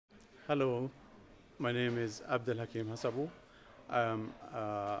Hello, my name is Abdelhakim Hassabou. I am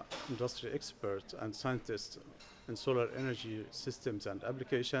an industry expert and scientist in solar energy systems and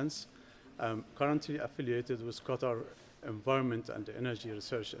applications. I'm currently affiliated with Qatar Environment and Energy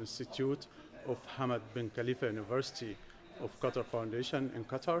Research Institute of Hamad bin Khalifa University of Qatar Foundation in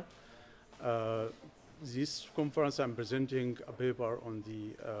Qatar. This conference I'm presenting a paper on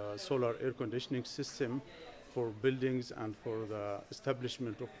the solar air conditioning system for buildings and for the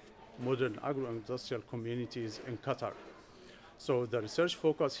establishment of modern agro-industrial communities in Qatar. So the research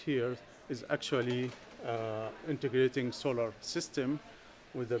focus here is actually integrating solar system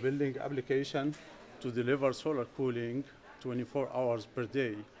with the building application to deliver solar cooling 24 hours per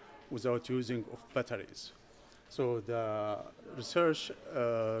day without using of batteries. So the research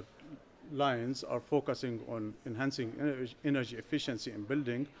lines are focusing on enhancing energy efficiency in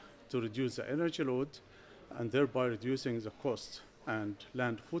building to reduce the energy load and thereby reducing the cost and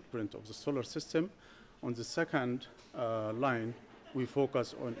land footprint of the solar system. On the second line, we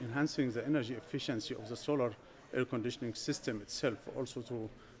focus on enhancing the energy efficiency of the solar air conditioning system itself, also to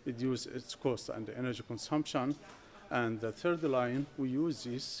reduce its cost and energy consumption. And the third line, we use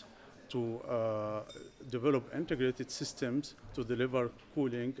this to develop integrated systems to deliver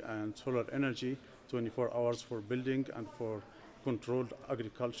cooling and solar energy 24 hours for building and for controlled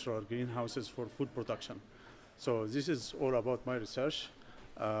agricultural greenhouses for food production. So this is all about my research.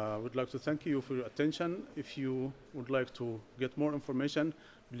 I would like to thank you for your attention. If you would like to get more information,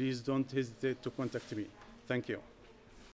 please don't hesitate to contact me. Thank you.